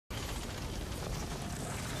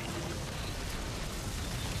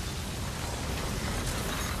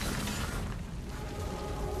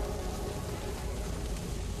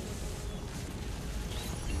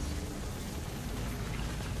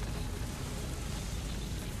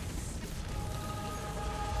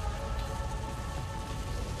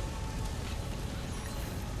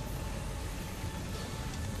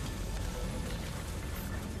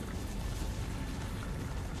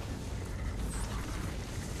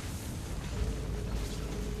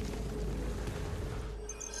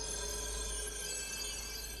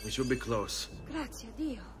We should be close. Grazie a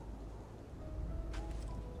Dio.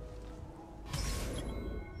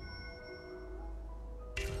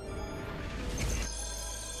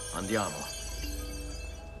 Andiamo.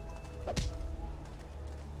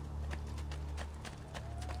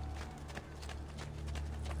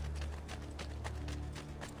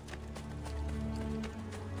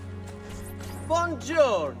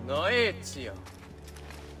 Buongiorno, Ezio.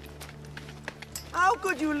 How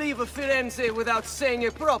could you leave Firenze without saying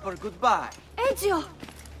a proper goodbye? Ezio!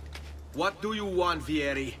 What do you want,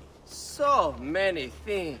 Vieri? So many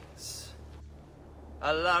things.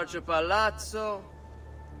 A larger palazzo,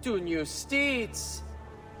 2 new steeds,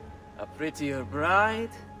 a prettier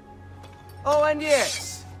bride. Oh, and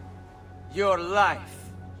yes, your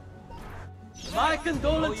life. My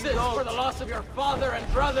condolences for the loss of your father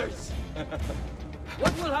and brothers.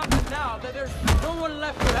 What will happen now that there's no one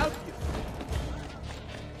left to help you?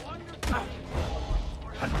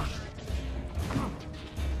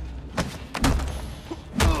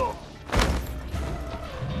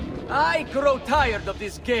 I grow tired of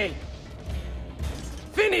this game.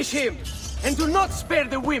 Finish him, and do not spare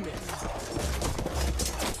the women.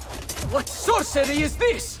 What sorcery is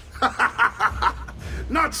this?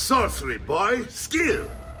 Not sorcery, boy. Skill.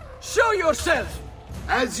 Show yourself!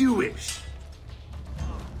 As you wish.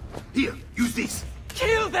 Here, use this.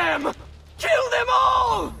 Kill them! Kill them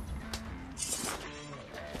all!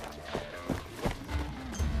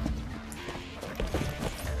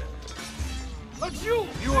 But you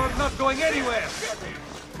are not going anywhere!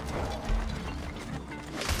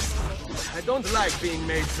 I don't like being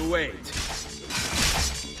made to wait.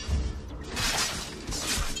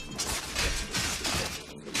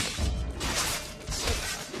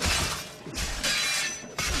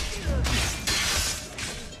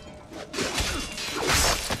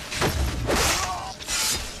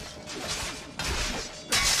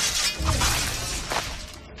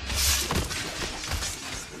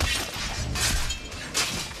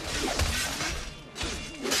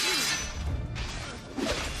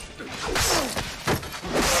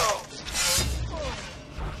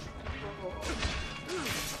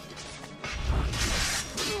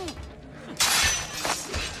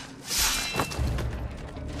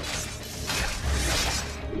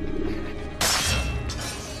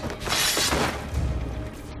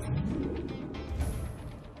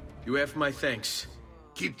 You have my thanks.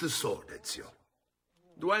 Keep the sword, Ezio.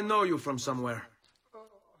 Do I know you from somewhere?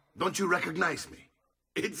 Don't you recognize me?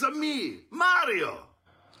 It's a me, Mario!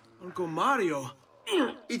 Uncle Mario?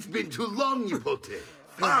 It's been too long, Nipote.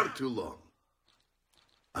 Far too long.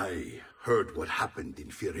 I heard what happened in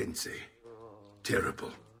Firenze.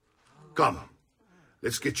 Terrible. Come,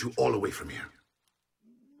 let's get you all away from here.